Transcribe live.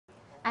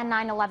And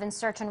 9/11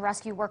 search and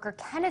rescue worker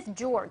Kenneth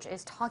George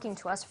is talking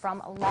to us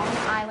from Long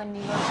Island,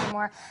 New York.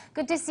 More.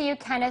 Good to see you,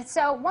 Kenneth.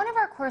 So one of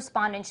our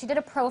correspondents, she did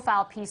a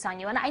profile piece on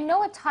you, and I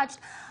know it touched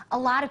a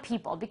lot of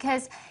people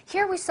because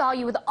here we saw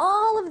you with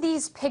all of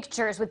these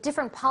pictures with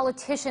different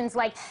politicians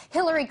like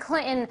Hillary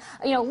Clinton,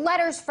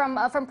 letters from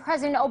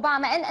President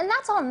Obama, and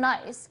that's all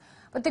nice.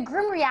 But the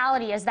grim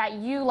reality is that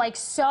you, like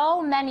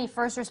so many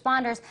first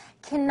responders,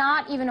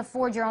 cannot even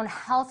afford your own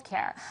health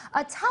care.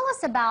 Tell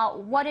us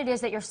about what it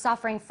is that you're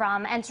suffering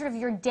from and sort of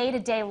your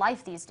day-to-day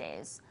life these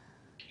days.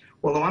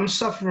 Well, I'm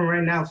suffering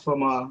right now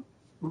from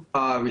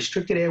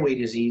restricted airway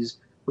disease,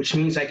 which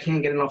means I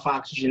can't get enough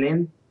oxygen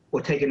in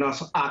or take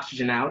enough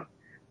oxygen out.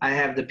 I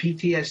have the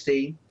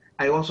PTSD.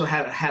 I also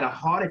had a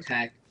heart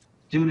attack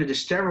due to the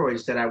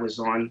steroids that I was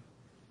on.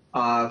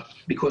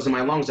 Because of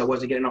my lungs, I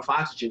wasn't getting enough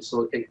oxygen,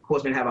 so it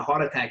caused me to have a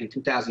heart attack in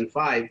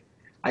 2005.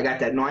 I got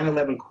that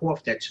 9/11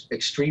 cough that's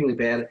extremely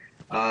bad.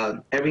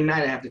 Every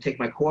night I have to take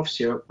my cough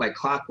syrup like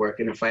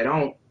clockwork, and if I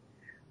don't,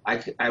 I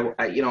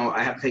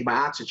have to take my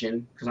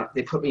oxygen because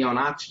they put me on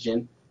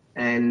oxygen,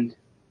 and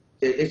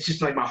it's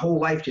just like my whole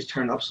life just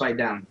turned upside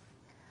down.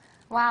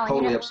 Wow,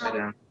 totally upside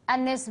down.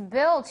 And this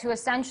bill to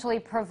essentially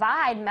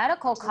provide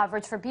medical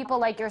coverage for people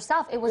like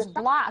yourself, it was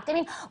blocked. I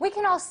mean, we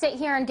can all sit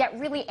here and get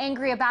really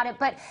angry about it,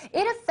 but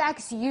it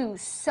affects you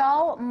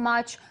so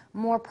much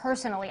more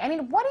personally. I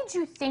mean, what did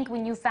you think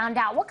when you found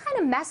out? What kind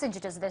of message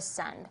does this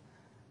send?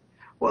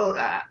 Well,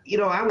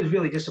 I was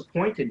really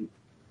disappointed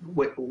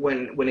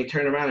when they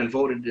turned around and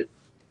voted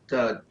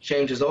the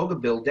James Zoga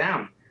bill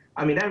down.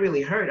 I mean, that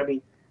really hurt. I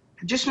mean,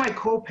 just my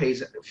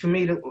co-pays, for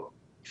me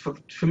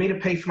to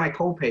pay for my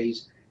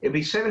co-pays, it'd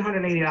be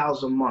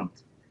 $780 a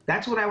month.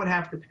 That's what I would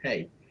have to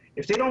pay.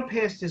 If they don't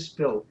pass this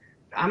bill,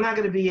 I'm not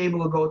going to be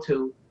able to go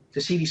to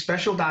see these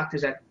special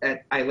doctors at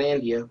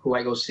Islandia, who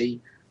I go see,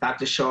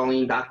 Dr.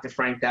 Charlene, Dr.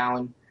 Frank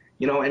Dallin,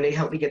 and they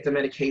help me get the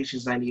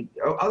medications I need.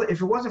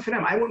 If it wasn't for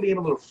them, I wouldn't be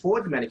able to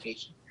afford the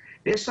medication.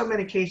 There's some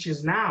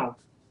medications now,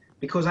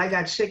 because I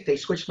got sick, they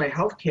switched my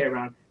health care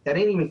around, that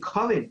ain't even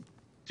covered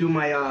through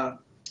my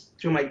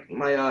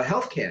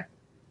health care.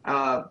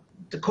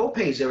 The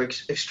co-pays are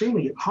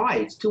extremely high.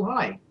 It's too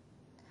high.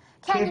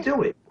 Can't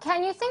do it.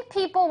 Can you think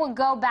people would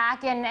go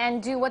back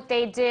and do what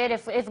they did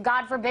if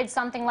God forbid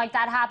something like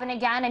that happened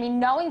again? I mean,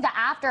 knowing the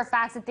after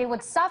effects that they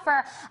would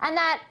suffer and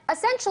that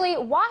essentially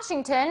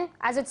Washington,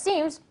 as it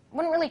seems,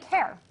 wouldn't really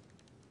care.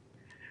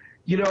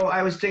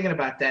 I was thinking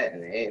about that,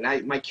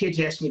 and my kids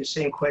asked me the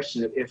same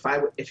question.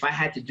 If I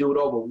had to do it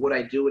over, would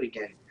I do it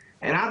again?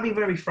 And I'll be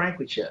very frank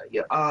with you.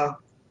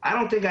 I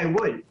don't think I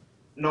would,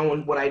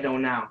 knowing what I know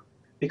now,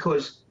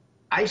 because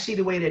I see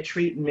the way they're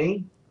treating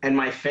me and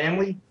my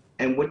family,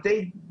 and what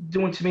they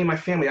doing to me and my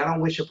family, I don't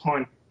wish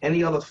upon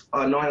any other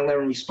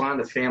 9/11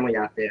 responder family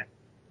out there.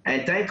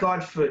 And thank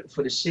God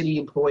for the city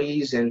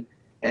employees and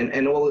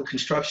all the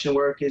construction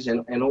workers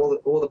and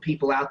all the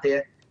people out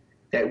there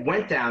that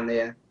went down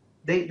there.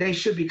 They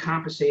should be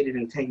compensated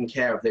and taken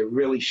care of. They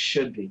really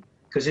should be,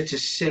 because it's a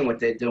sin what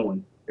they're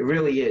doing. It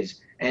really is.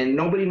 And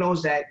nobody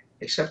knows that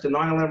except the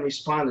 9/11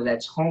 responder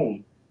that's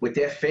home with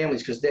their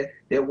families, because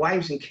their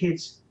wives and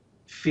kids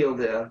feel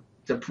the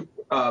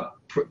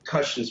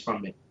repercussions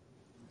from it.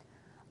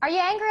 Are you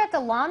angry at the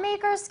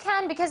lawmakers,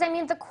 Ken? Because, I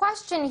mean, the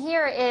question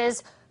here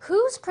is,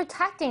 who's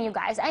protecting you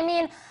guys? I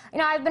mean,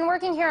 I've been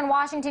working here in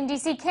Washington,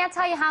 D.C. Can't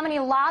tell you how many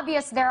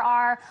lobbyists there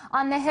are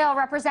on the Hill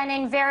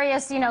representing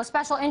various,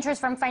 special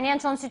interests from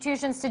financial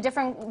institutions to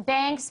different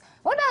banks.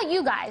 What about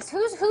you guys?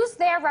 Who's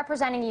there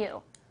representing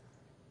you?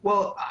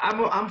 Well,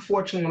 I'm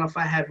fortunate enough.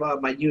 I have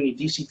my union,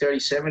 DC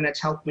 37,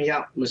 that's helped me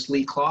out, Miss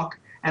Lee Clark.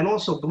 And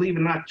also, believe it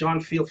or not, John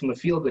Field from the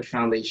Feel Good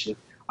Foundation.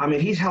 I mean,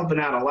 he's helping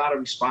out a lot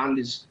of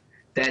responders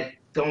that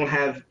don't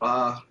have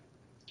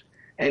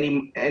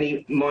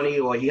any money,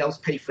 or he helps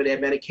pay for their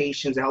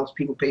medications, helps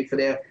people pay for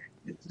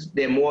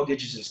their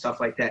mortgages and stuff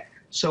like that.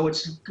 So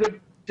it's good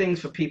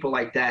things for people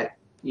like that,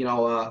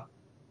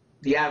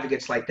 the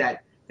advocates like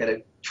that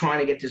are trying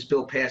to get this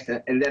bill passed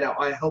and that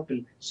are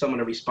helping some of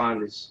the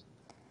responders.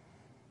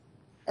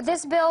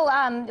 This bill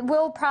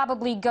will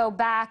probably go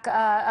back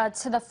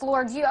to the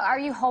floor. Are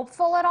you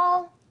hopeful at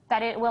all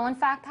that it will in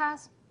fact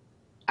pass?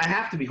 I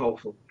have to be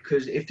hopeful,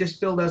 because if this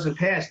bill doesn't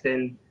pass,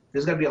 then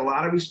there's going to be a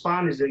lot of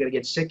responders that are going to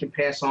get sick and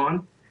pass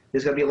on.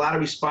 There's going to be a lot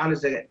of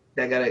responders that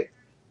are going to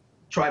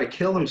try to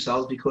kill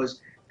themselves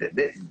because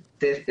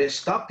they're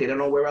stuck. They don't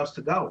know where else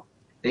to go.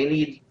 They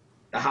need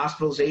the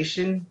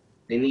hospitalization.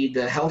 They need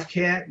the health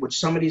care, which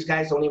some of these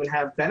guys don't even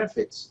have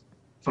benefits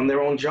from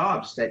their own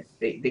jobs, that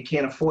they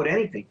can't afford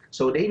anything.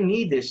 So they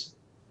need this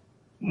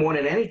more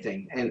than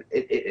anything. And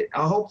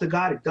I hope to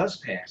God it does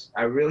pass.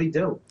 I really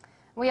do.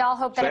 We all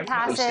hope that it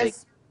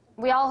passes.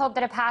 We all hope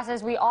that it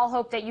passes. We all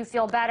hope that you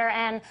feel better.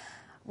 And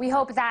we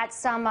hope that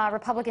some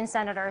Republican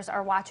senators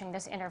are watching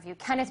this interview.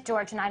 Kenneth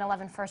George,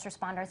 9/11 first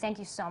responder, thank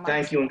you so much.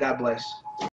 Thank you, and God bless.